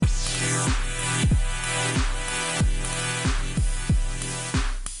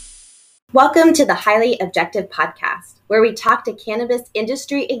Welcome to the Highly Objective Podcast, where we talk to cannabis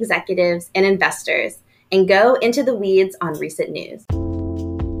industry executives and investors and go into the weeds on recent news.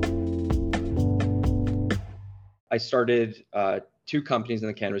 I started two companies in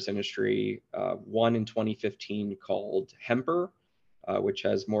the cannabis industry, one in 2015 called Hemper, which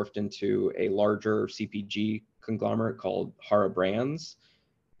has morphed into a larger CPG conglomerate called HARA Brands.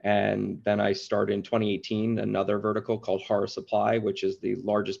 And then I started in 2018 another vertical called HARA Supply, which is the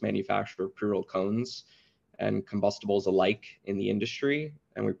largest manufacturer of pre-roll cones and combustibles alike in the industry.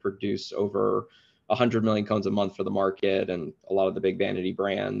 And we produce over 100 million cones a month for the market and a lot of the big vanity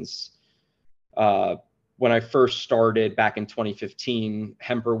brands. When I first started back in 2015,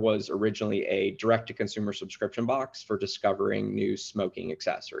 Hemper was originally a direct-to-consumer subscription box for discovering new smoking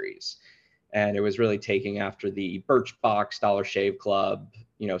accessories. And it was really taking after the Birchbox, Dollar Shave Club,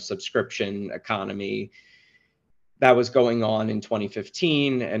 subscription economy that was going on in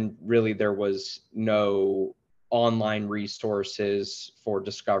 2015. And really there was no online resources for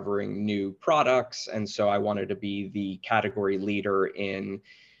discovering new products. And so I wanted to be the category leader in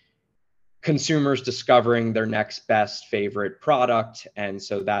consumers discovering their next best favorite product. And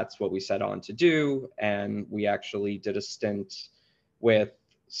so that's what we set on to do. And we actually did a stint with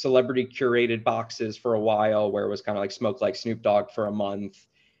celebrity curated boxes for a while, where it was kind of like smoke like Snoop Dogg for a month.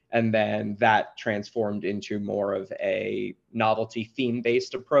 And then that transformed into more of a novelty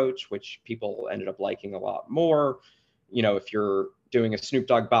theme-based approach, which people ended up liking a lot more. If you're doing a Snoop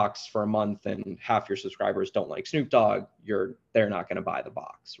Dogg box for a month and half your subscribers don't like Snoop Dogg, they're not going to buy the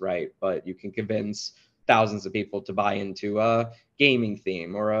box, right? But you can convince thousands of people to buy into a gaming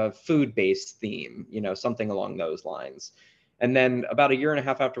theme or a food-based theme, something along those lines. And then about a year and a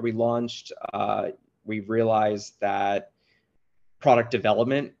half after we launched, we realized that product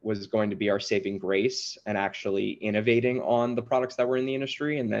development was going to be our saving grace, and actually innovating on the products that were in the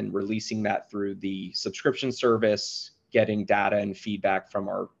industry and then releasing that through the subscription service, getting data and feedback from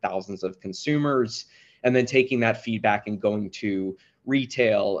our thousands of consumers, and then taking that feedback and going to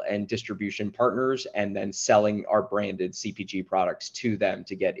retail and distribution partners and then selling our branded CPG products to them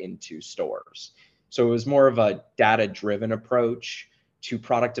to get into stores. So it was more of a data-driven approach to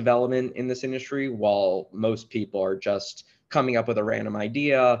product development in this industry, while most people are just coming up with a random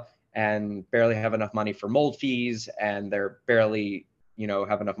idea and barely have enough money for mold fees, and they're barely,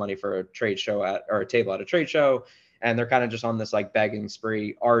 have enough money for a trade show or a table at a trade show, and they're kind of just on this like begging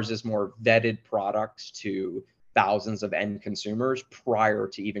spree. Ours is more vetted products to thousands of end consumers prior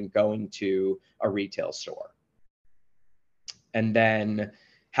to even going to a retail store. And then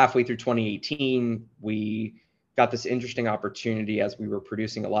halfway through 2018, we got this interesting opportunity as we were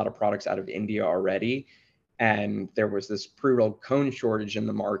producing a lot of products out of India already. And there was this pre-rolled cone shortage in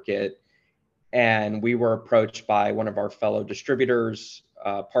the market. And we were approached by one of our fellow distributors,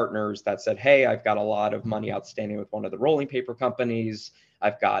 partners, that said, hey, I've got a lot of money outstanding with one of the rolling paper companies.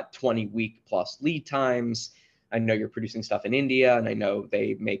 I've got 20-week plus lead times. I know you're producing stuff in India, and I know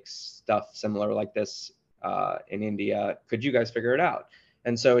they make stuff similar like this in India. Could you guys figure it out?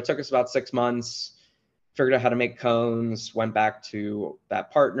 And so it took us about 6 months, figured out how to make cones, went back to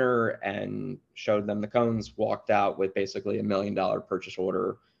that partner and showed them the cones, walked out with basically $1 million purchase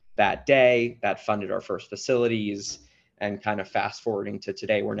order that day. That funded our first facilities, and kind of fast forwarding to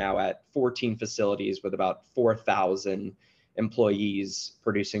today, we're now at 14 facilities with about 4,000 employees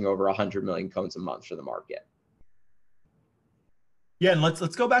producing over 100 million cones a month for the market. Yeah, and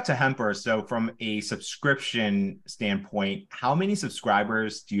let's go back to Hemper. So from a subscription standpoint, how many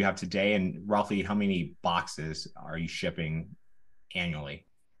subscribers do you have today, and roughly how many boxes are you shipping annually?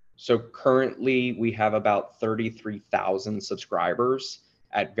 So currently we have about 33,000 subscribers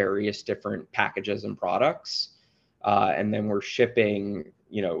at various different packages and products. And then we're shipping,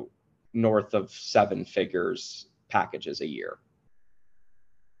 north of 7 figures packages a year.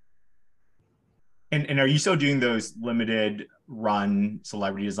 And are you still doing those limited run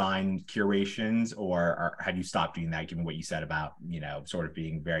celebrity design curations, or had you stopped doing that, given what you said about, sort of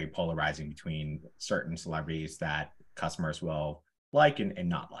being very polarizing between certain celebrities that customers will like and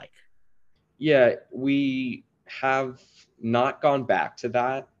not like? Yeah, we have not gone back to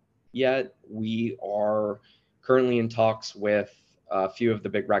that yet. We are currently in talks with a few of the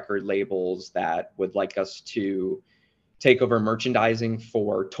big record labels that would like us to take over merchandising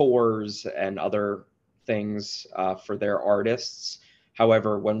for tours and other things for their artists.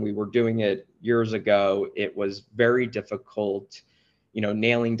 However, when we were doing it years ago, it was very difficult,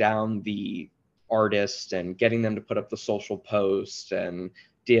 nailing down the artist and getting them to put up the social post, and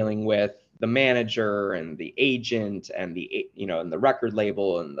dealing with the manager and the agent and and the record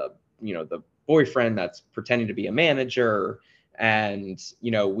label and the boyfriend that's pretending to be a manager, And,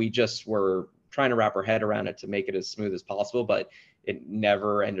 we just were trying to wrap our head around it to make it as smooth as possible, but it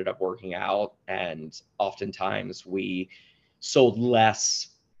never ended up working out. And oftentimes we sold less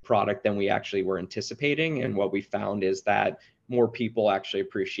product than we actually were anticipating. And what we found is that more people actually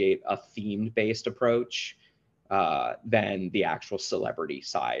appreciate a themed based approach than the actual celebrity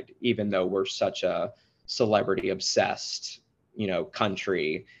side, even though we're such a celebrity obsessed,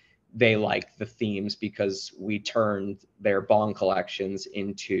 country. They like the themes because we turned their bong collections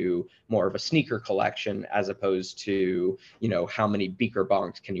into more of a sneaker collection, as opposed to, how many beaker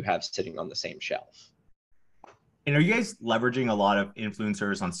bongs can you have sitting on the same shelf. And are you guys leveraging a lot of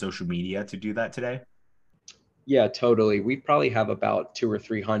influencers on social media to do that today? Yeah, totally. We probably have about 200 or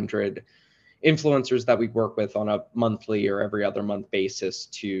 300 influencers that we work with on a monthly or every other month basis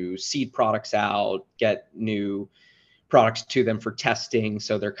to seed products out, get new products to them for testing.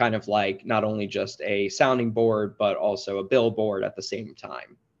 So they're kind of like not only just a sounding board, but also a billboard at the same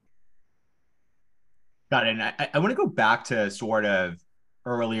time. Got it. And I want to go back to sort of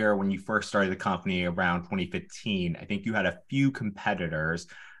earlier when you first started the company around 2015. I think you had a few competitors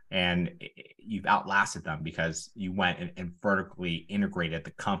and you've outlasted them because you went and vertically integrated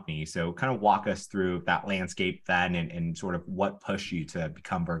the company. So kind of walk us through that landscape then and sort of what pushed you to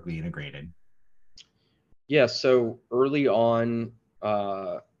become vertically integrated. Yeah, so early on,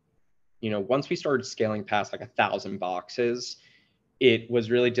 once we started scaling past like 1,000 boxes, it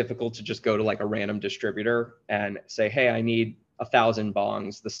was really difficult to just go to like a random distributor and say, hey, I need 1,000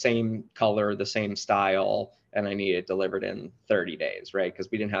 bongs, the same color, the same style, and I need it delivered in 30 days, right?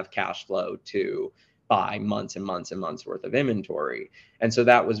 Because we didn't have cash flow to buy months and months and months worth of inventory. And so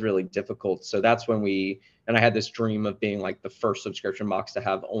that was really difficult. So that's when and I had this dream of being like the first subscription box to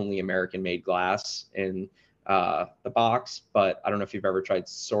have only American made glass in the box. But I don't know if you've ever tried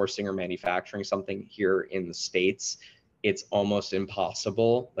sourcing or manufacturing something here in the States. It's almost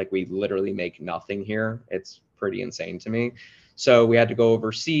impossible. Like we literally make nothing here. It's pretty insane to me. So we had to go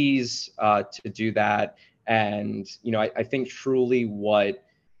overseas to do that. And, I think truly what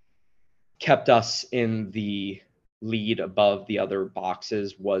kept us in the lead above the other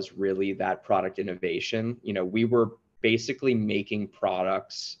boxes was really that product innovation. We were basically making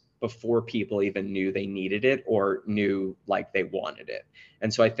products before people even knew they needed it or knew like they wanted it.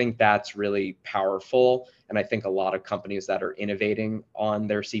 And so I think that's really powerful. And I think a lot of companies that are innovating on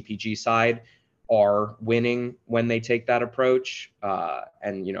their CPG side are winning when they take that approach.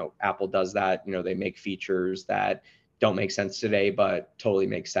 And, Apple does that. They make features that don't make sense today, but totally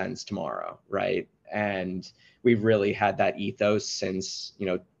make sense tomorrow, right? And we've really had that ethos since,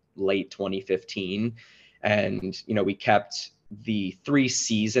 late 2015. And, we kept the 3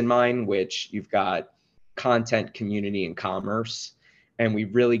 C's in mind, which you've got content, community, and commerce. And we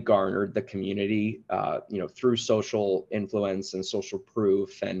really garnered the community, through social influence and social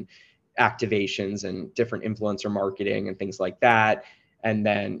proof and activations and different influencer marketing and things like that. And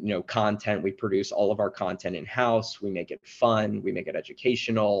then, content, we produce all of our content in-house. We make it fun, we make it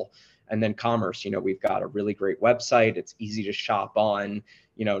educational. And then commerce, we've got a really great website. It's easy to shop on,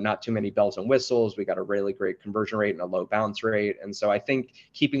 not too many bells and whistles. We got a really great conversion rate and a low bounce rate. And so I think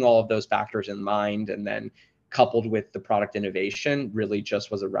keeping all of those factors in mind and then coupled with the product innovation really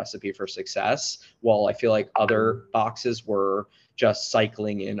just was a recipe for success. While I feel like other boxes were just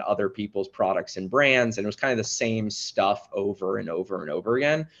cycling in other people's products and brands, and it was kind of the same stuff over and over and over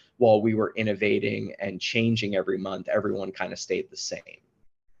again. While we were innovating and changing every month, everyone kind of stayed the same.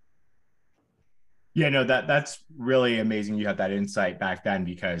 Yeah, no, that's really amazing. You had that insight back then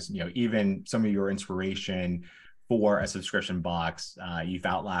because, even some of your inspiration for a subscription box, you've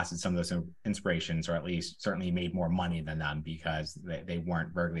outlasted some of those inspirations, or at least certainly made more money than them because they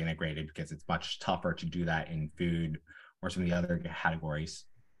weren't vertically integrated, because it's much tougher to do that in food or some of the other categories.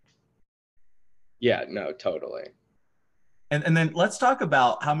 Yeah, no, totally. And then let's talk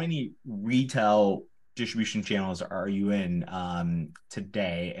about how many retail distribution channels are you in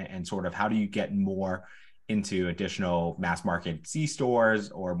today, and sort of how do you get more into additional mass market C stores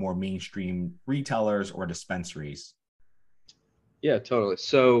or more mainstream retailers or dispensaries? Yeah, totally.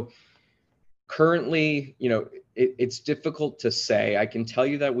 So currently, it's difficult to say. I can tell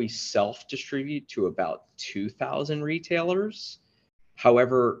you that we self-distribute to about 2,000 retailers.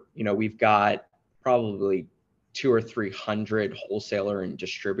 However, we've got probably 200 or 300 wholesaler and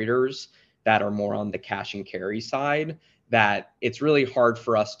distributors that are more on the cash and carry side, that it's really hard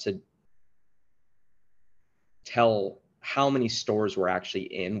for us to tell how many stores we're actually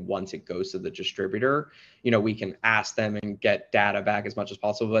in once it goes to the distributor. We can ask them and get data back as much as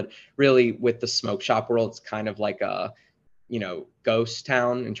possible, but really with the smoke shop world, it's kind of like a ghost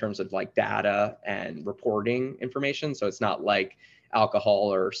town in terms of like data and reporting information. So it's not like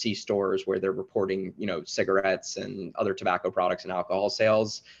alcohol or C-stores where they're reporting, cigarettes and other tobacco products and alcohol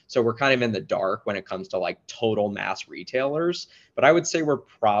sales. So we're kind of in the dark when it comes to like total mass retailers. But I would say we're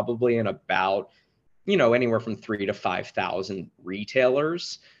probably in about, anywhere from 3,000 to 5,000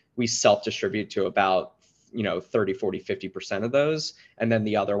 retailers. We self-distribute to about 30, 40, 50% of those. And then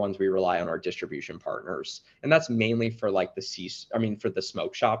the other ones, we rely on our distribution partners. And that's mainly for like for the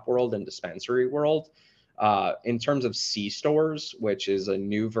smoke shop world and dispensary world. In terms of C-stores, which is a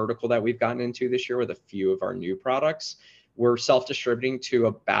new vertical that we've gotten into this year with a few of our new products, we're self-distributing to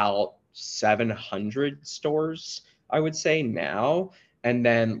about 700 stores, I would say now. And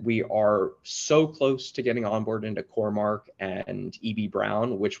then we are so close to getting on board into Core-Mark and E.B.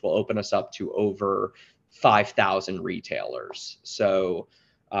 Brown, which will open us up to over 5,000 retailers. So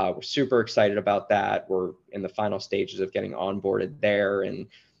we're super excited about that. We're in the final stages of getting onboarded there, and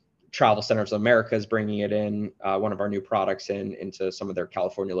Travel Centers of America is bringing it in, one of our new products into some of their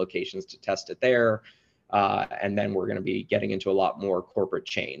California locations to test it there. And then we're going to be getting into a lot more corporate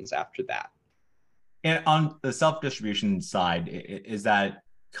chains after that. And on the self-distribution side, is that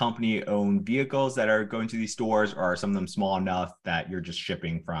company-owned vehicles that are going to these stores, or are some of them small enough that you're just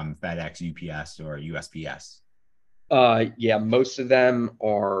shipping from FedEx, UPS, or USPS? Yeah, most of them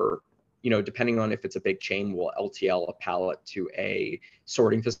are, depending on if it's a big chain, we'll LTL a pallet to a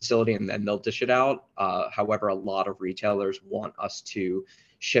sorting facility and then they'll dish it out. However, a lot of retailers want us to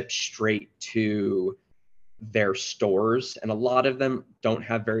ship straight to their stores, and a lot of them don't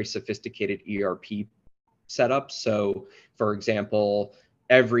have very sophisticated ERP setups. So, for example,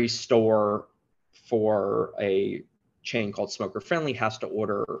 every store for a chain called Smoker Friendly has to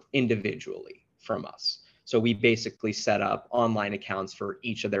order individually from us. So we basically set up online accounts for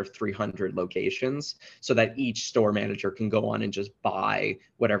each of their 300 locations so that each store manager can go on and just buy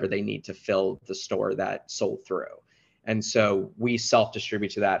whatever they need to fill the store that sold through. And so we self-distribute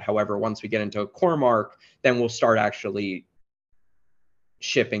to that. However, once we get into a Core-Mark, then we'll start actually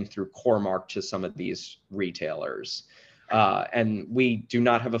shipping through Core-Mark to some of these retailers. And we do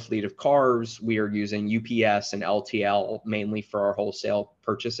not have a fleet of cars. We are using UPS and LTL mainly for our wholesale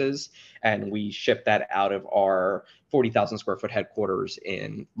purchases. And we ship that out of our 40,000 square foot headquarters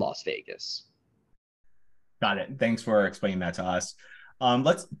in Las Vegas. Got it. Thanks for explaining that to us.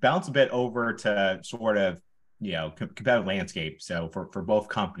 Let's bounce a bit over to sort of, competitive landscape. So for both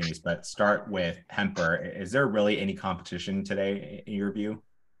companies, but start with Hemper. Is there really any competition today in your view?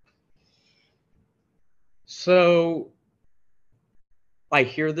 So I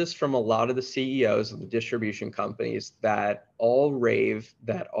hear this from a lot of the CEOs of the distribution companies that all rave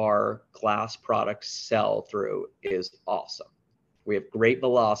that our glass products sell through is awesome. We have great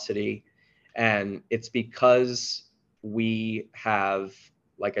velocity, and it's because we have,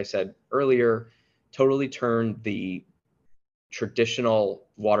 like I said earlier, totally turned the traditional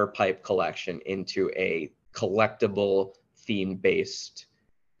water pipe collection into a collectible theme-based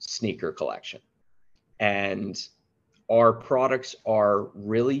sneaker collection. And our products are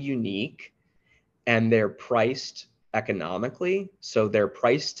really unique and they're priced economically. So they're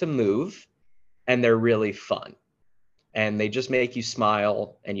priced to move and they're really fun. And they just make you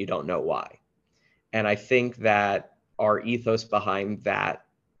smile and you don't know why. And I think that our ethos behind that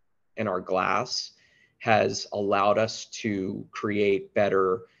and our glass has allowed us to create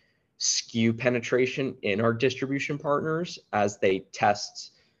better SKU penetration in our distribution partners as they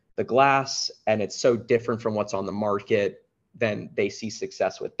test the glass, and it's so different from what's on the market. Then they see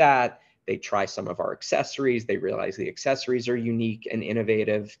success with that. They try some of our accessories. They realize the accessories are unique and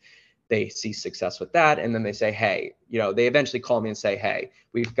innovative. They see success with that. And then they say, hey, they eventually call me and say, hey,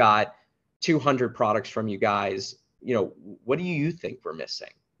 we've got 200 products from you guys. What do you think we're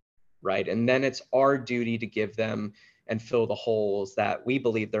missing? Right. And then it's our duty to give them and fill the holes that we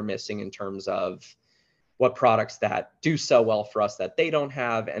believe they're missing in terms of what products that do sell well for us that they don't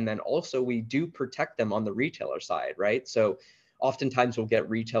have. And then also we do protect them on the retailer side, right? So oftentimes we'll get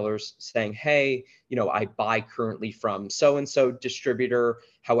retailers saying, hey, I buy currently from so-and-so distributor.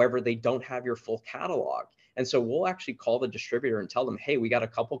 However, they don't have your full catalog. And so we'll actually call the distributor and tell them, hey, we got a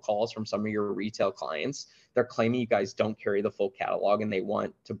couple calls from some of your retail clients. They're claiming you guys don't carry the full catalog and they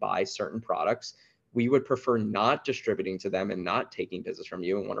want to buy certain products. We would prefer not distributing to them and not taking business from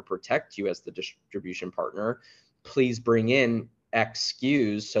you and want to protect you as the distribution partner. Please bring in X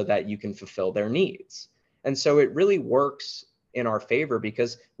SKUs so that you can fulfill their needs. And so it really works in our favor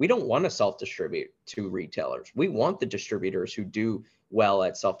because we don't want to self-distribute to retailers. We want the distributors who do well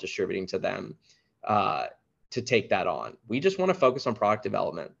at self-distributing to them to take that on. We just want to focus on product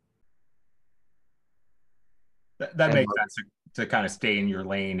development. That and makes sense to kind of stay in your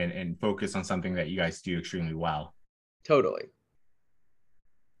lane and focus on something that you guys do extremely well. totally.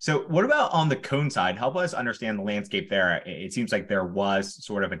 So what about on the cone side? Help us understand the landscape there. It seems like there was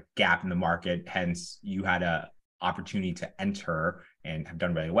sort of a gap in the market, hence you had a opportunity to enter and have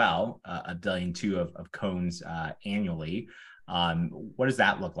done really well, $1.2 billion of cones annually. What does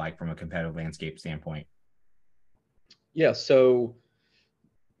that look like from a competitive landscape standpoint? Yeah, so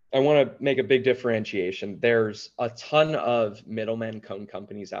I want to make a big differentiation. There's a ton of middleman cone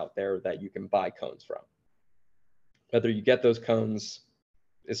companies out there that you can buy cones from. Whether you get those cones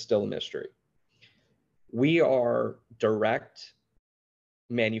is still a mystery. We are direct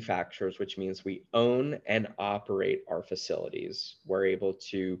manufacturers, which means we own and operate our facilities. We're able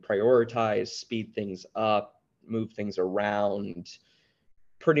to prioritize, speed things up, move things around,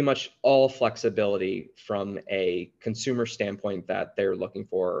 pretty much all flexibility from a consumer standpoint that they're looking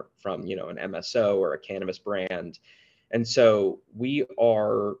for from, an MSO or a cannabis brand. And so we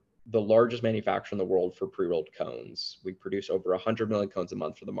are the largest manufacturer in the world for pre-rolled cones. We produce over 100 million cones a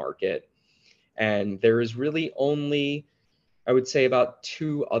month for the market. And there is really only, I would say, about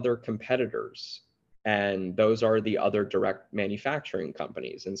two other competitors, and those are the other direct manufacturing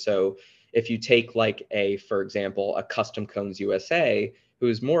companies. And so if you take for example, a Custom Cones USA, who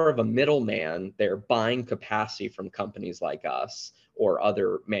is more of a middleman, they're buying capacity from companies like us or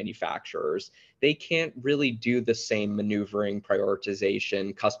other manufacturers. They can't really do the same maneuvering,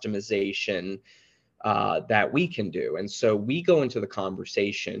 prioritization, customization that we can do. And so we go into the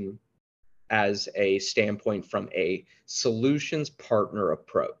conversation as a standpoint from a solutions partner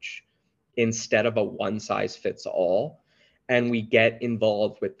approach instead of a one size fits all. And we get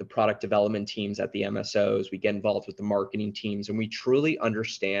involved with the product development teams at the MSOs. We get involved with the marketing teams, and we truly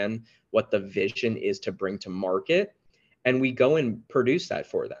understand what the vision is to bring to market. And we go and produce that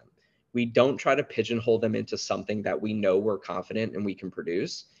for them. We don't try to pigeonhole them into something that we know we're confident and we can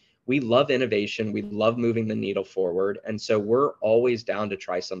produce. We love innovation. We love moving the needle forward. And so we're always down to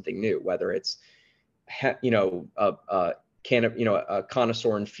try something new, whether it's, a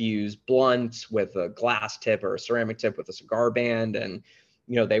connoisseur infused blunt with a glass tip or a ceramic tip with a cigar band. And,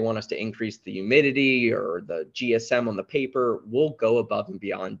 they want us to increase the humidity or the GSM on the paper. We'll go above and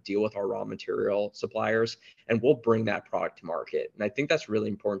beyond, deal with our raw material suppliers, and we'll bring that product to market. And I think that's really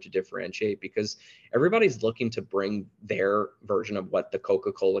important to differentiate, because everybody's looking to bring their version of what the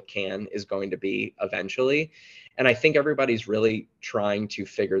Coca-Cola can is going to be eventually. And I think everybody's really trying to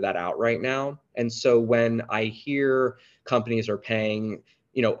figure that out right now. And so when I hear companies are paying,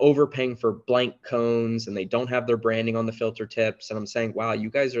 overpaying for blank cones and they don't have their branding on the filter tips, and I'm saying, wow, you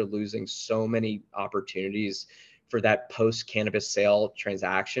guys are losing so many opportunities for that post cannabis sale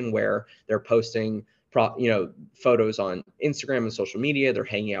transaction where they're posting photos on Instagram and social media. They're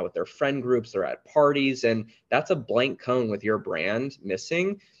hanging out with their friend groups. They're at parties, and that's a blank cone with your brand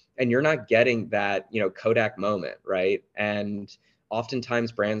missing, and you're not getting that, Kodak moment, right? And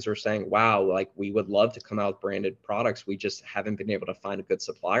oftentimes brands are saying, wow, we would love to come out with branded products. We just haven't been able to find a good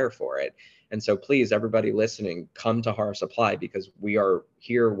supplier for it. And so please, everybody listening, come to HARA Supply, because we are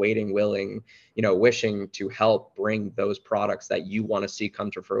here waiting, willing, wishing to help bring those products that you want to see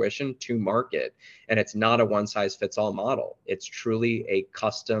come to fruition to market. And it's not a one size fits all model. It's truly a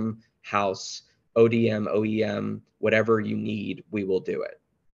custom house, ODM, OEM, whatever you need, we will do it.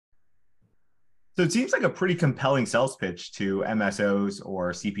 So it seems like a pretty compelling sales pitch to MSOs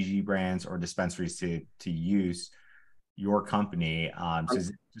or CPG brands or dispensaries to use your company. So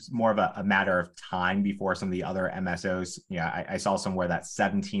it's just more of a matter of time before some of the other MSOs. I saw somewhere that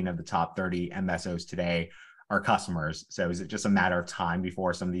 17 of the top 30 MSOs today are customers. So is it just a matter of time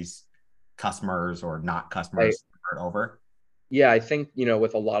before some of these customers or not customers convert over? Yeah, I think,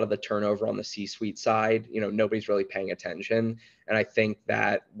 with a lot of the turnover on the C-suite side, nobody's really paying attention. And I think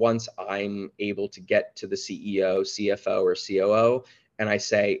that once I'm able to get to the CEO, CFO, or COO, and I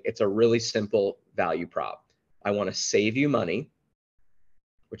say, it's a really simple value prop. I want to save you money,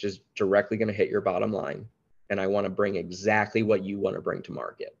 which is directly going to hit your bottom line. And I want to bring exactly what you want to bring to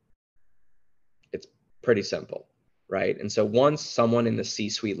market. It's pretty simple, right? And so once someone in the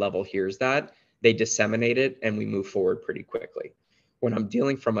C-suite level hears that, they disseminate it, and we move forward pretty quickly. When I'm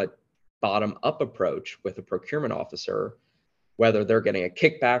dealing from a bottom up approach with a procurement officer, whether they're getting a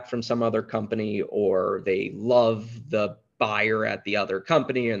kickback from some other company or they love the buyer at the other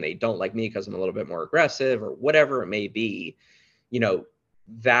company and they don't like me because I'm a little bit more aggressive or whatever it may be,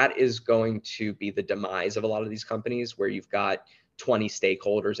 that is going to be the demise of a lot of these companies, where you've got 20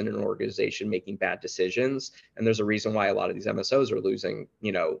 stakeholders in an organization making bad decisions. And there's a reason why a lot of these MSOs are losing,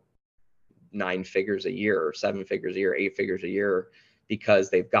 9 figures a year or 7 figures a year, 8 figures a year, because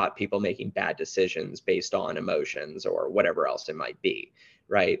they've got people making bad decisions based on emotions or whatever else it might be,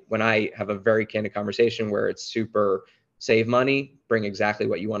 right? When I have a very candid conversation where it's super save money, bring exactly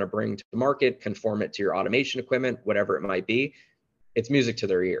what you want to bring to the market, conform it to your automation equipment, whatever it might be, it's music to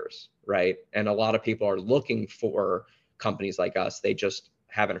their ears, right? And a lot of people are looking for companies like us. They just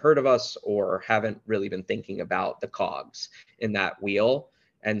haven't heard of us or haven't really been thinking about the cogs in that wheel.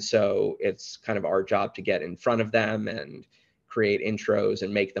 And so it's kind of our job to get in front of them and create intros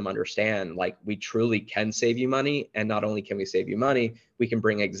and make them understand, like, we truly can save you money. And not only can we save you money, we can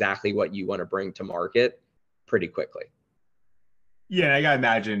bring exactly what you want to bring to market pretty quickly. Yeah, and I gotta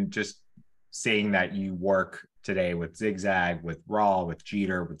imagine just seeing that you work today with Zigzag, with Raw, with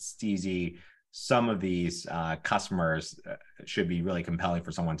Jeter, with Steezy, some of these customers should be really compelling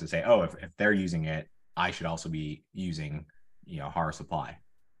for someone to say, oh, if they're using it, I should also be using, HARA supply.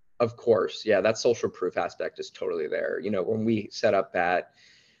 Of course. Yeah, that social proof aspect is totally there. When we set up at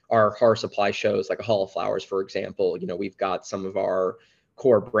our HARA supply shows, like a Hall of Flowers, for example, we've got some of our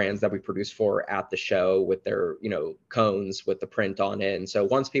core brands that we produce for at the show with their, cones with the print on it. And so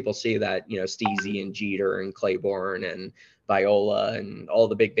once people see that, Steezy and Jeter and Claiborne and Viola and all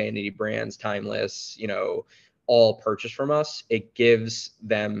the big vanity brands, Timeless, all purchase from us, it gives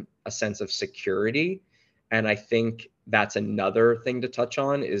them a sense of security. And I think that's another thing to touch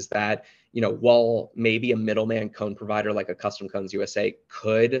on is that, while maybe a middleman cone provider like a Custom Cones USA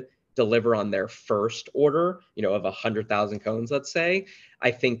could deliver on their first order, of 100,000 cones, let's say,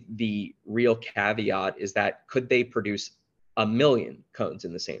 I think the real caveat is that could they produce 1,000,000 cones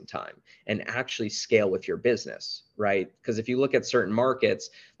in the same time and actually scale with your business, right? Because if you look at certain markets,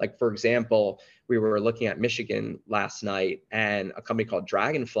 like for example, we were looking at Michigan last night, and a company called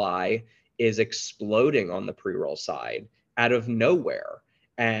Dragonfly is exploding on the pre-roll side out of nowhere,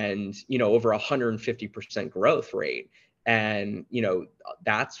 and over 150% growth rate. And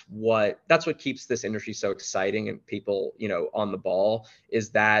that's what keeps this industry so exciting and people on the ball,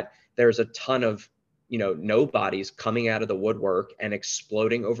 is that there's a ton of nobodies coming out of the woodwork and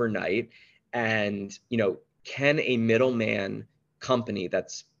exploding overnight. And can a middleman company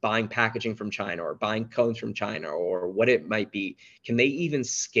that's buying packaging from China or buying cones from China or what it might be, can they even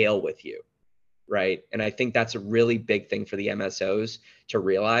scale with you? Right. And I think that's a really big thing for the MSOs to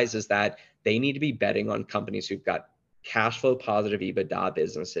realize, is that they need to be betting on companies who've got cash flow positive EBITDA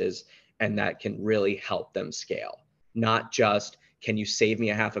businesses and that can really help them scale. Not just, can you save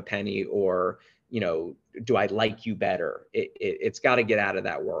me a half a penny, or, do I like you better? It's got to get out of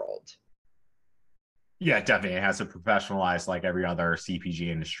that world. Yeah, definitely. It has to professionalize like every other CPG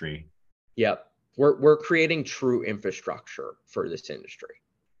industry. Yep. We're creating true infrastructure for this industry.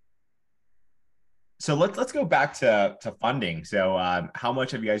 So let's go back to funding. So how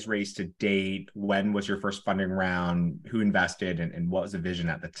much have you guys raised to date? When was your first funding round? Who invested, and what was the vision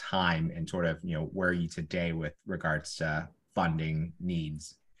at the time? And sort of, where are you today with regards to funding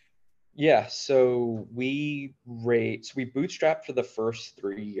needs? Yeah, so we bootstrapped for the first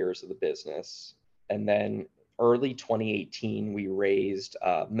 3 years of the business, and then early 2018 we raised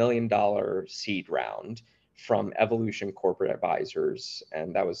a $1 million seed round from Evolution Corporate Advisors,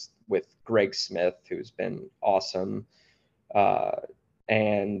 and that was with Greg Smith, who's been awesome.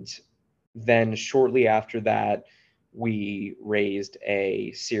 And then shortly after that, we raised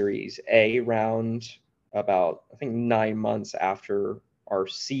a Series A round about, I think, 9 months after our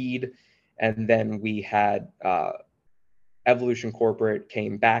seed. And then we had Evolution Corporate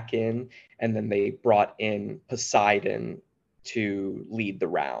came back in, and then they brought in Poseidon to lead the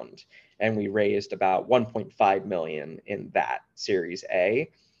round. And we raised about 1.5 million in that Series A.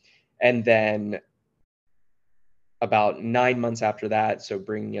 And then about 9 months after that, so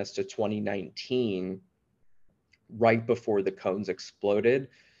bringing us to 2019, right before the cones exploded,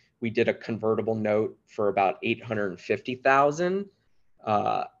 we did a convertible note for about 850,000.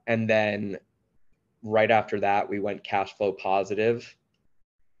 And then right after that, we went cash flow positive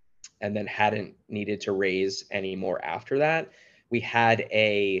and then hadn't needed to raise any more after that. We had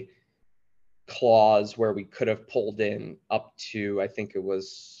a clause where we could have pulled in up to, I think it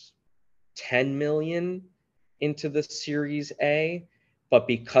was 10 million into the Series A, but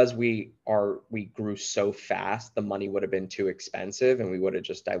because we grew so fast, the money would have been too expensive and we would have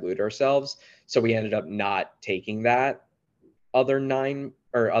just diluted ourselves. So we ended up not taking that other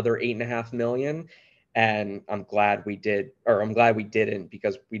 8.5 million. And I'm glad we didn't,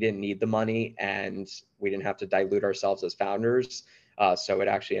 because we didn't need the money and we didn't have to dilute ourselves as founders. So it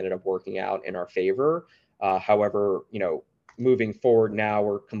actually ended up working out in our favor. However, moving forward now,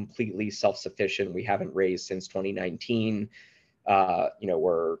 we're completely self-sufficient. We haven't raised since 2019.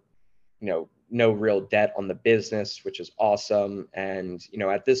 We're, no real debt on the business, which is awesome. And,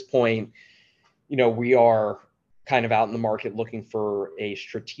 at this point, we are kind of out in the market looking for a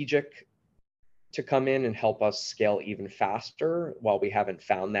strategic to come in and help us scale even faster. While we haven't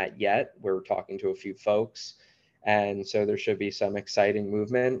found that yet, we're talking to a few folks. And so there should be some exciting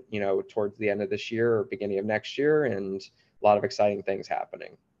movement, towards the end of this year or beginning of next year, and a lot of exciting things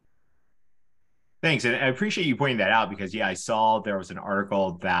happening. Thanks. And I appreciate you pointing that out because, yeah, I saw there was an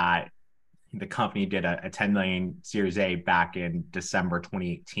article that the company did a 10 million Series A back in December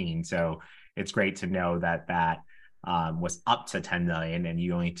 2018. So it's great to know that was up to 10 million and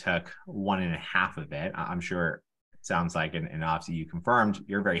you only took 1.5 of it. I'm sure it sounds like, and obviously you confirmed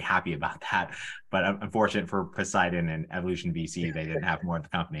you're very happy about that. But unfortunate for Poseidon and Evolution VC, they didn't have more of the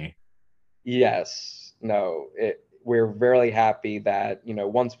company. Yes. No, we're very happy that,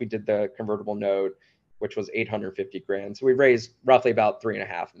 once we did the convertible note, which was 850 grand. So we raised roughly about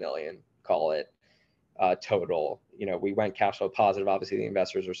 3.5 million, call it, total. We went cash flow positive. Obviously, the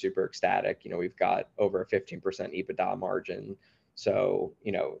investors are super ecstatic. We've got over a 15% EBITDA margin. So,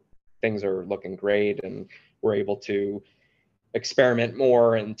 things are looking great, and we're able to experiment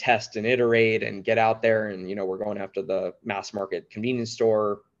more and test and iterate and get out there. And, we're going after the mass market convenience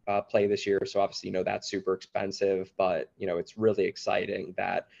store play this year. So obviously, that's super expensive, but, it's really exciting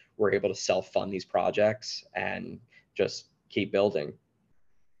that we're able to self-fund these projects and just keep building.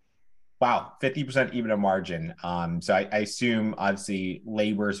 Wow, 50% EBITDA margin. So I assume obviously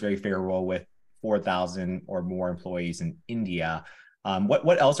labor is very favorable with 4,000 or more employees in India.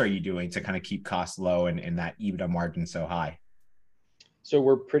 What else are you doing to kind of keep costs low and that EBITDA margin so high? So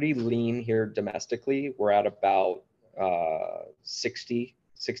we're pretty lean here domestically. We're at about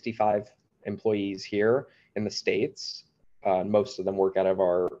 65 employees here in the States. Most of them work out of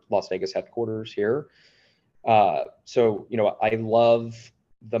our Las Vegas headquarters here. So, I love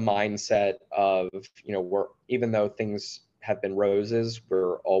the mindset of, even though things have been roses,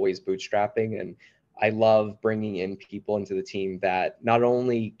 we're always bootstrapping. And I love bringing in people into the team that not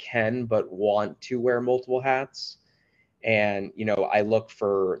only can, but want to wear multiple hats. And, I look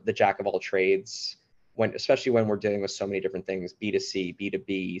for the jack of all trades especially when we're dealing with so many different things, B2C,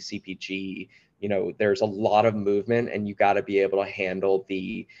 B2B, CPG, there's a lot of movement and you got to be able to handle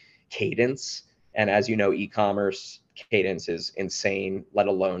the cadence. And as you know, e-commerce cadence is insane, let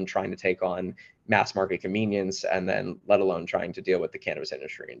alone trying to take on mass market convenience and then let alone trying to deal with the cannabis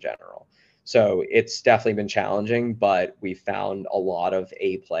industry in general. So it's definitely been challenging, but we found a lot of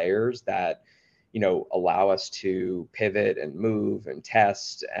A players that, allow us to pivot and move and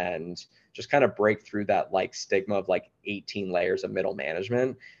test and just kind of break through that stigma of 18 layers of middle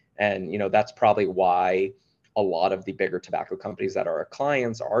management. And, that's probably why a lot of the bigger tobacco companies that are our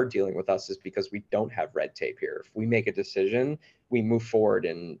clients are dealing with us, is because we don't have red tape here. If we make a decision, we move forward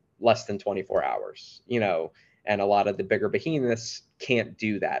in less than 24 hours, and a lot of the bigger behemoths can't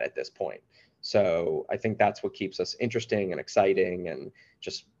do that at this point. So I think that's what keeps us interesting and exciting, and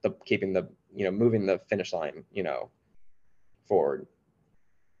just keeping the, moving the finish line, forward.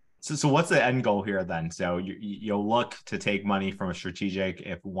 So what's the end goal here then? So you'll look to take money from a strategic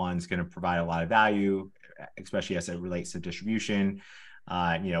if one's going to provide a lot of value, especially as it relates to distribution.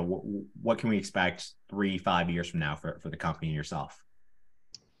 What can we expect 3-5 years from now for the company and yourself?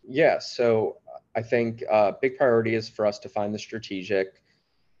 Yeah, so I think big priority is for us to find the strategic,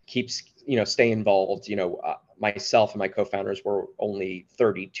 stay involved. Myself and my co-founders were only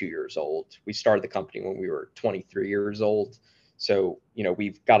 32 years old. We started the company when we were 23 years old. So,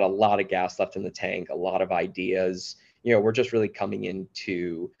 we've got a lot of gas left in the tank, a lot of ideas. We're just really coming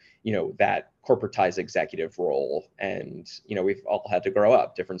into, that corporatized executive role. And, we've all had to grow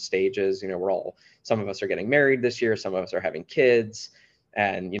up different stages. Some of us are getting married this year, some of us are having kids.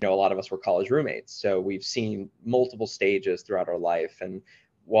 And, a lot of us were college roommates. So we've seen multiple stages throughout our life. And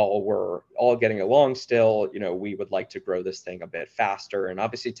while we're all getting along still, we would like to grow this thing a bit faster and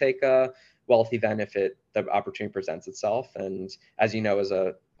obviously take a wealthy then if the opportunity presents itself. And as you know, as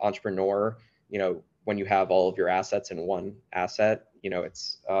an entrepreneur, when you have all of your assets in one asset,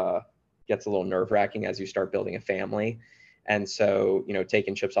 it's gets a little nerve-wracking as you start building a family. And so,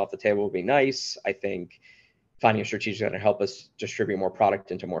 taking chips off the table would be nice. I think finding a strategic that can help us distribute more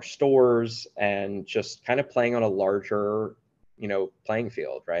product into more stores and just kind of playing on a larger, playing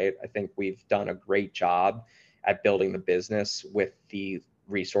field, right? I think we've done a great job at building the business with the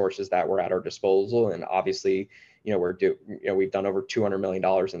resources that were at our disposal. And obviously, we've done over $200 million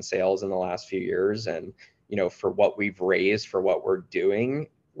in sales in the last few years. And, for what we've raised, for what we're doing,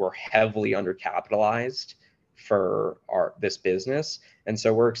 we're heavily undercapitalized for this business. And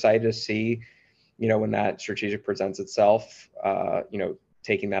so we're excited to see, when that strategic presents itself,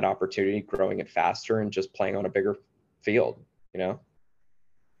 taking that opportunity, growing it faster, and just playing on a bigger field, you know?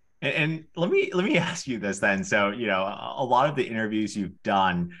 And let me ask you this then. So, a lot of the interviews you've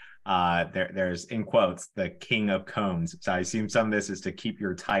done, there's in quotes the king of cones. So I assume some of this is to keep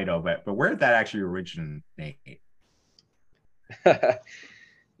your title, but where did that actually originate?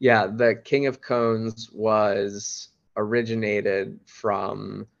 Yeah, the king of cones was originated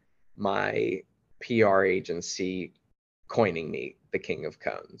from my PR agency coining me the king of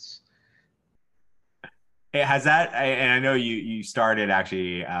cones. Has that, and I know you started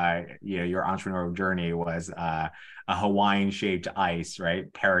actually, your entrepreneurial journey was a Hawaiian shaped ice,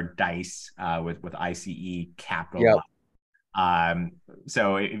 right? Paradise, with ICE Yep. capital. Um,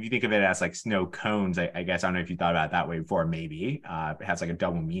 so if you think of it as like snow cones, I guess, I don't know if you thought about it that way before, maybe. It has like a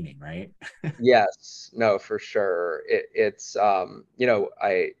double meaning, right? Yes, no, for sure. It's Don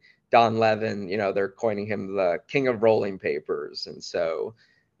Levin, they're coining him the king of rolling papers. And so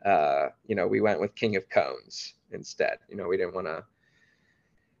we went with king of cones instead. We didn't want to,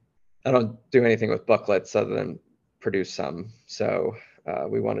 I don't do anything with booklets other than produce some. So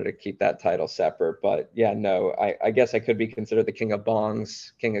we wanted to keep that title separate. But yeah, no, I guess I could be considered the king of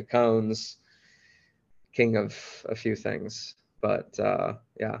bongs, king of cones, king of a few things. But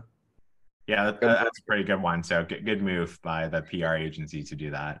yeah. Yeah, that's a pretty good one. So good move by the PR agency to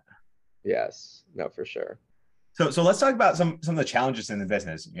do that. Yes, no, for sure. So let's talk about some of the challenges in the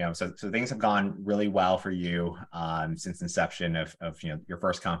business. So things have gone really well for you since inception of your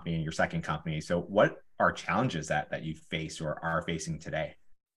first company and your second company. So what are challenges that you face or are facing today?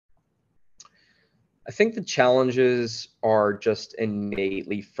 I think the challenges are just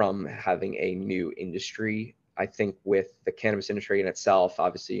innately from having a new industry. I think with the cannabis industry in itself,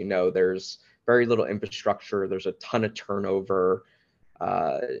 obviously, there's very little infrastructure. There's a ton of turnover.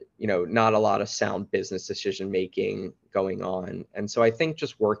 Not a lot of sound business decision making going on. And so I think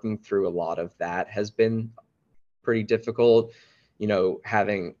just working through a lot of that has been pretty difficult.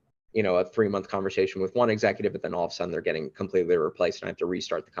 Having a 3-month conversation with one executive, but then all of a sudden they're getting completely replaced and I have to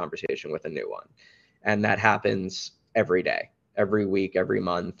restart the conversation with a new one. And that happens every day, every week, every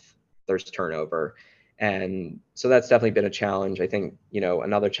month. There's turnover. And so that's definitely been a challenge. I think,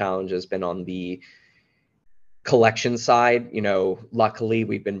 another challenge has been on the collection side. Luckily,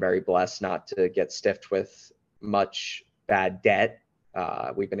 we've been very blessed not to get stiffed with much bad debt.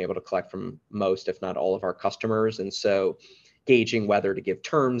 We've been able to collect from most, if not all, of our customers. And so gauging whether to give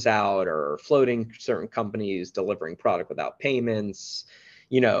terms out or floating certain companies, delivering product without payments,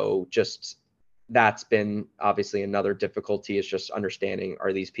 just that's been obviously another difficulty, is just understanding,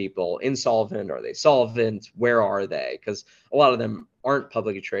 are these people insolvent? Are they solvent? Where are they? Because a lot of them aren't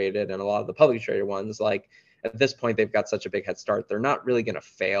publicly traded, and a lot of the publicly traded ones, like at this point, they've got such a big head start, they're not really going to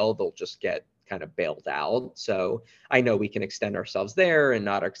fail. They'll just get kind of bailed out. So I know we can extend ourselves there and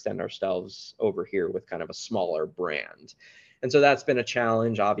not extend ourselves over here with kind of a smaller brand. And so that's been a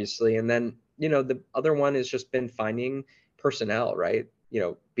challenge, obviously. And then, the other one has just been finding personnel, right?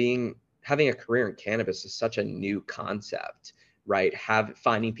 Having a career in cannabis is such a new concept, right?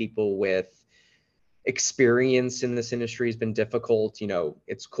 Finding people with experience in this industry has been difficult.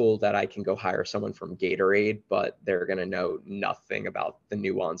 It's cool that I can go hire someone from Gatorade, but they're going to know nothing about the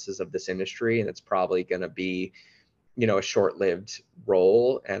nuances of this industry. And it's probably going to be, a short-lived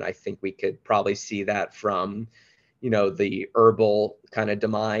role. And I think we could probably see that from, the herbal kind of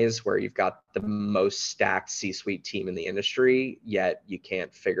demise, where you've got the most stacked C-suite team in the industry, yet you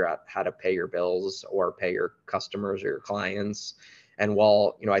can't figure out how to pay your bills or pay your customers or your clients. And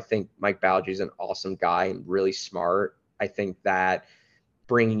while, I think Mike Balji's an awesome guy and really smart, I think that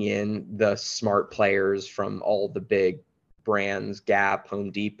bringing in the smart players from all the big brands, Gap,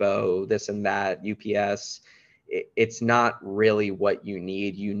 Home Depot, this and that, UPS, it's not really what you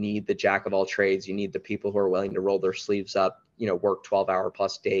need. You need the jack of all trades. You need the people who are willing to roll their sleeves up, work 12-hour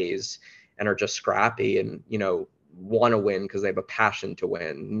plus days and are just scrappy and, want to win because they have a passion to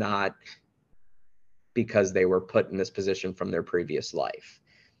win, not because they were put in this position from their previous life.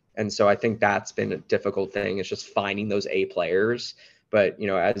 And so I think that's been a difficult thing. It's just finding those A players. But,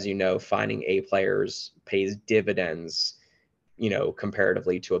 as finding A players pays dividends,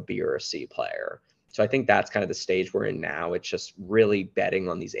 comparatively to a B or a C player. So I think that's kind of the stage we're in now. It's just really betting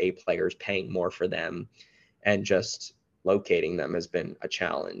on these A players, paying more for them, and just locating them has been a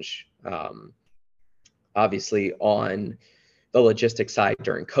challenge. Obviously, on the logistics side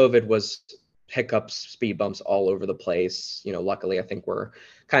during COVID was hiccups, speed bumps all over the place. Luckily, I think we're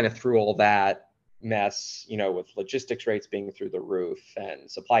kind of through all that mess, with logistics rates being through the roof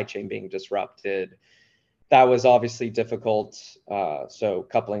and supply chain being disrupted. That was obviously difficult. So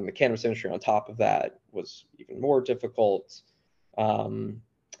coupling the cannabis industry on top of that was even more difficult. And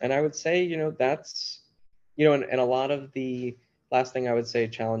I would say, that's, and a lot of the last thing I would say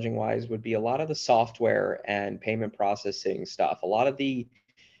challenging wise would be a lot of the software and payment processing stuff. A lot of the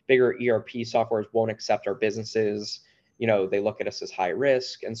bigger ERP softwares won't accept our businesses. They look at us as high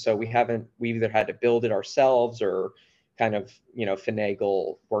risk. And so we either had to build it ourselves or kind of,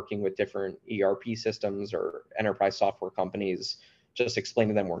 finagle working with different ERP systems or enterprise software companies, just explain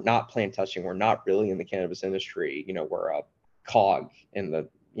to them we're not plant touching, we're not really in the cannabis industry, we're a cog in the,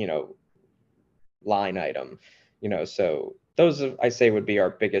 line item, so those I say would be our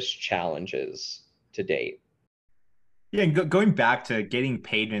biggest challenges to date. Yeah, and going back to getting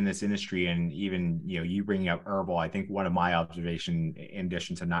paid in this industry, and even you bringing up herbal, I think one of my observation, in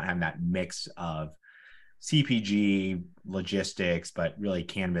addition to not having that mix of CPG logistics, but really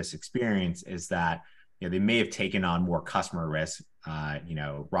cannabis experience, is that they may have taken on more customer risk.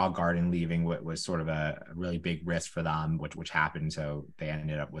 Raw Garden leaving was sort of a really big risk for them, which happened. So they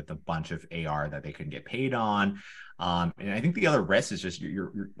ended up with a bunch of AR that they couldn't get paid on. And I think the other risk is just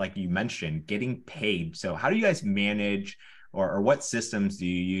you're like you mentioned, getting paid. So how do you guys manage, or what systems do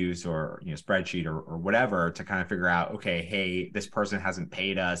you use, or spreadsheet or whatever, to kind of figure out, okay, hey, this person hasn't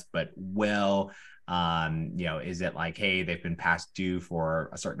paid us, but will. Is it like, hey, they've been past due for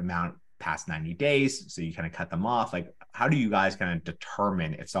a certain amount past 90 days, so you kind of cut them off? Like, how do you guys kind of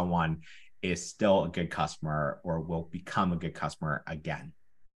determine if someone is still a good customer or will become a good customer again?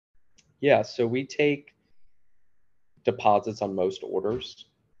 Yeah, so we take deposits on most orders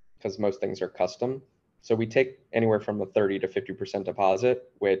because most things are custom. So we take anywhere from a 30 to 50%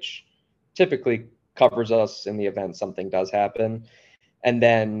 deposit, which typically covers us in the event something does happen. And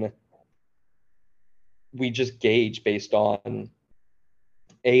then we just gauge based on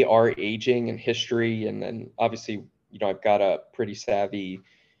AR aging and history. And then obviously, I've got a pretty savvy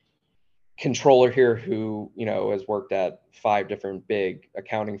controller here who, has worked at 5 different big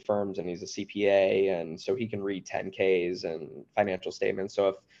accounting firms, and he's a CPA. And so he can read 10Ks and financial statements. So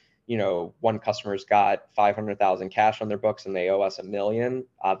if, one customer's got 500,000 cash on their books and they owe us $1 million,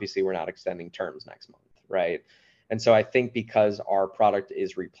 obviously we're not extending terms next month. Right. And so I think because our product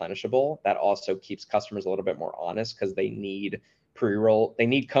is replenishable, that also keeps customers a little bit more honest, because they need pre-roll, they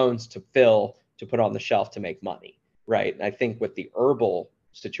need cones to fill to put on the shelf to make money. Right. And I think with the herbal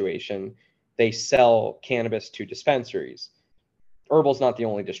situation, they sell cannabis to dispensaries. Herbal's not the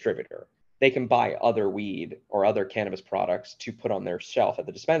only distributor. They can buy other weed or other cannabis products to put on their shelf at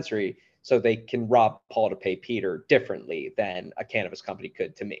the dispensary, so they can rob Paul to pay Peter differently than a cannabis company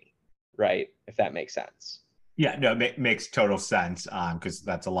could to me, right? If that makes sense. Yeah, no, it makes total sense, because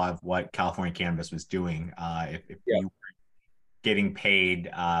that's a lot of what California Cannabis was doing. If Yeah. you getting paid,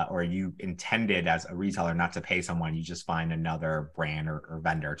 or you intended as a retailer not to pay someone, you just find another brand or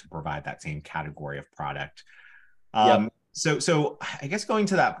vendor to provide that same category of product. Yep. So I guess going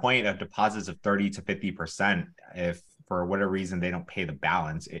to that point of deposits of 30 to 50%, if for whatever reason they don't pay the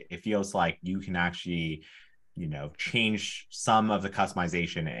balance, it feels like you can actually, change some of the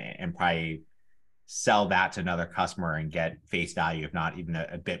customization and probably sell that to another customer and get face value, if not even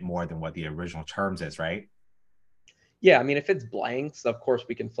a bit more than what the original terms is, right? Yeah, I mean, if it's blanks, of course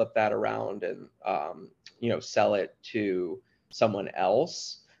we can flip that around and sell it to someone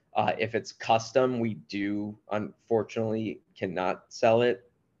else. If it's custom, we do unfortunately cannot sell it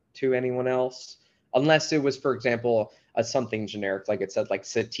to anyone else, unless it was, for example, something generic, like it said, like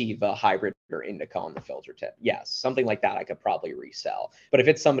sativa, hybrid, or indica on the filter tip. Yes, something like that I could probably resell. But if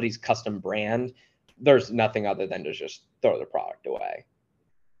it's somebody's custom brand, there's nothing other than to just throw the product away.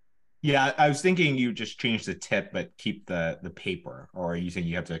 Yeah, I was thinking you just change the tip but keep the paper, or you saying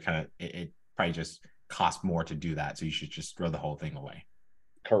you have to kind of it probably just cost more to do that, so you should just throw the whole thing away.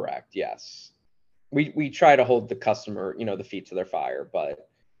 Correct. Yes. We try to hold the customer, the feet to their fire, but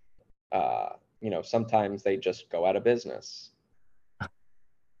sometimes they just go out of business.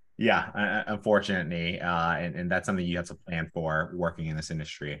 Yeah, unfortunately, and that's something you have to plan for working in this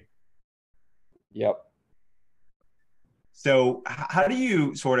industry. Yep. So how do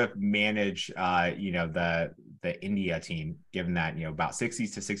you sort of manage, the India team, given that, about 60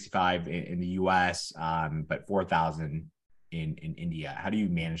 to 65 in the US, but 4,000 in India? How do you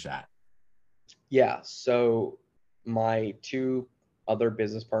manage that? Yeah. So my 2 other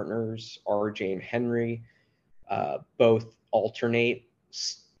business partners, RJ and Henry, both alternate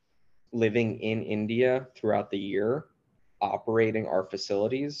living in India throughout the year, operating our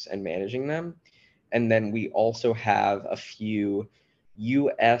facilities and managing them. And then we also have a few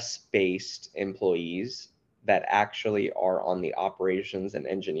US based employees that actually are on the operations and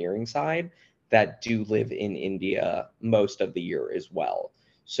engineering side that do live in India most of the year as well.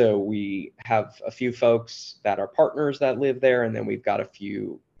 So we have a few folks that are partners that live there, and then we've got a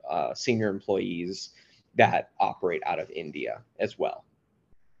few senior employees that operate out of India as well.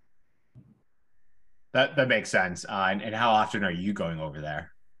 That makes sense. And how often are you going over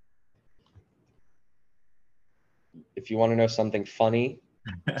there? If you want to know something funny,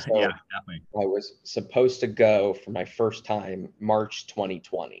 Yeah, so definitely. I was supposed to go for my first time March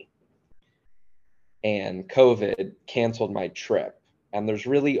 2020, and COVID canceled my trip. And there's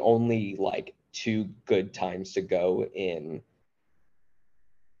really only like 2 good times to go in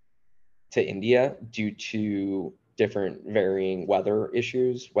to India due to different varying weather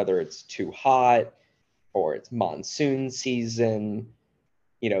issues, whether it's too hot or it's monsoon season.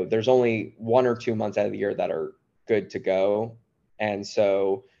 There's only 1 or 2 months out of the year that are good to go. And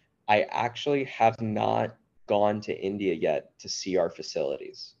so I actually have not gone to India yet to see our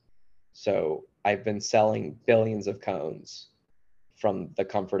facilities. So I've been selling billions of cones from the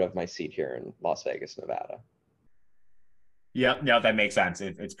comfort of my seat here in Las Vegas, Nevada. Yeah, no, that makes sense.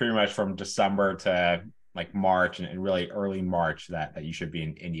 It's pretty much from December to like March and really early March that you should be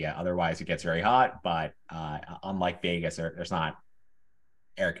in India. Otherwise, it gets very hot. But unlike Vegas, there's not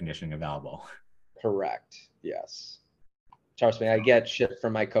air conditioning available. Correct. Yes. Trust me, I get shit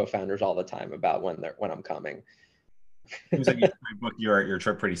from my co-founders all the time about when I'm coming. Seems like you booked your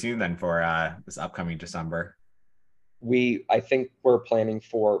trip pretty soon then for this upcoming December. I think we're planning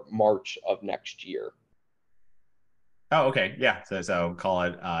for March of next year. Oh, okay. Yeah. So call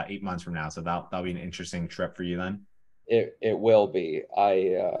it 8 months from now. So that'll be an interesting trip for you then. It will be.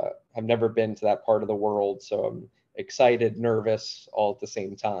 I have never been to that part of the world, so I'm excited, nervous, all at the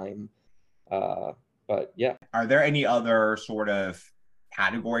same time. But yeah. Are there any other sort of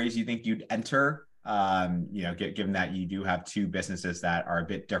categories you think you'd enter? Given that you do have two businesses that are a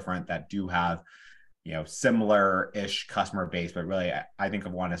bit different, that do have similar-ish customer base, but really I think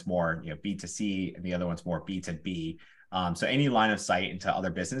of one as more B2C and the other one's more B2B. So any line of sight into other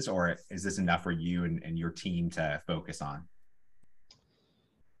business, or is this enough for you and your team to focus on?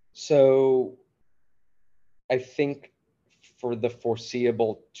 So I think for the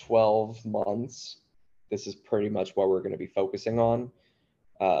foreseeable 12 months, this is pretty much what we're going to be focusing on.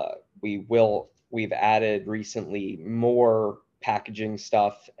 We've added recently more packaging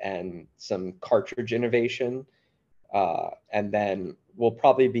stuff and some cartridge innovation. And then we'll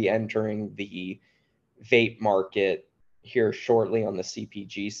probably be entering the vape market here shortly on the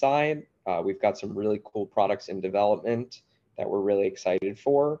CPG side. We've got some really cool products in development that we're really excited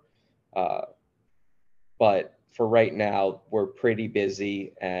for. But for right now, we're pretty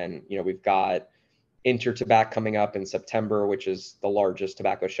busy, and we've got Intertobac coming up in September, which is the largest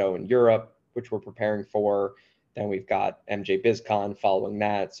tobacco show in Europe, which we're preparing for. Then we've got MJ BizCon following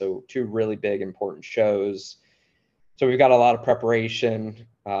that. So 2 really big, important shows. So we've got a lot of preparation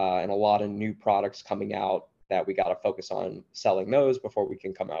and a lot of new products coming out that we got to focus on selling those before we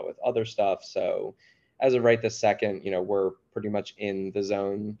can come out with other stuff. So as of right this second, we're pretty much in the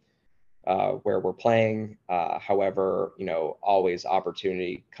zone where we're playing. However, always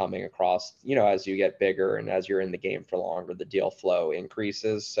opportunity coming across, as you get bigger and as you're in the game for longer, the deal flow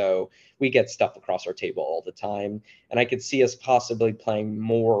increases. So we get stuff across our table all the time. And I could see us possibly playing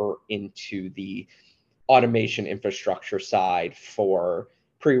more into the automation infrastructure side for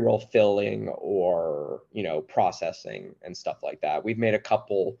pre-roll filling or, processing and stuff like that. We've made a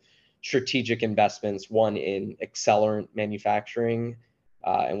couple strategic investments, one in accelerant manufacturing,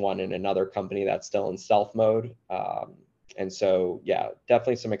 and one in another company that's still in stealth mode. And so, yeah,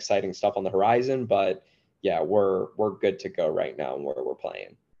 definitely some exciting stuff on the horizon, but yeah, we're good to go right now and where we're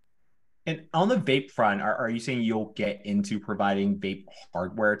playing. And on the vape front, are you saying you'll get into providing vape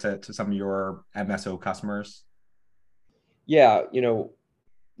hardware to some of your MSO customers? Yeah,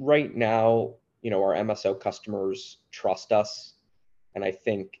 right now, our MSO customers trust us. And I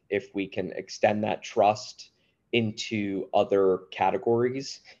think if we can extend that trust into other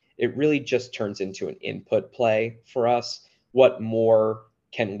categories, it really just turns into an input play for us. What more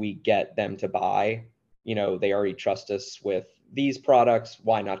can we get them to buy? They already trust us with these products.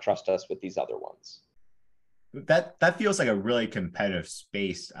 Why not trust us with these other ones? That feels like a really competitive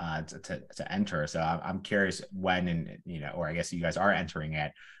space to enter. So I'm curious when, and or I guess you guys are entering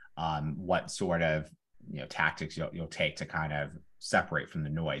it. What sort of tactics you'll take to kind of separate from the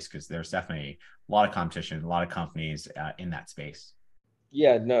noise, because there's definitely a lot of competition, a lot of companies in that space.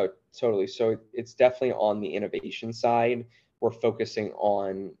 Yeah, no, totally. So it's definitely on the innovation side. We're focusing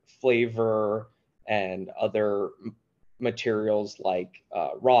on flavor and other materials like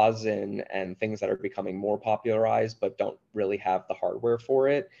rosin and things that are becoming more popularized, but don't really have the hardware for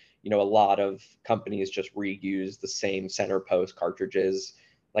it. A lot of companies just reuse the same center post cartridges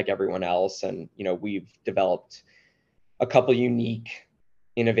like everyone else. And, we've developed a couple unique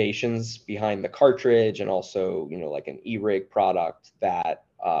innovations behind the cartridge, and also, like an e-rig product that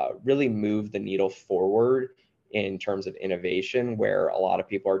really moved the needle forward in terms of innovation, where a lot of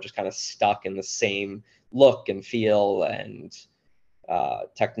people are just kind of stuck in the same look and feel and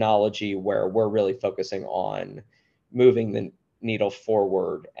technology, where we're really focusing on moving the needle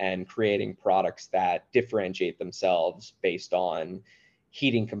forward and creating products that differentiate themselves based on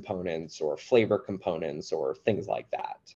heating components or flavor components or things like that.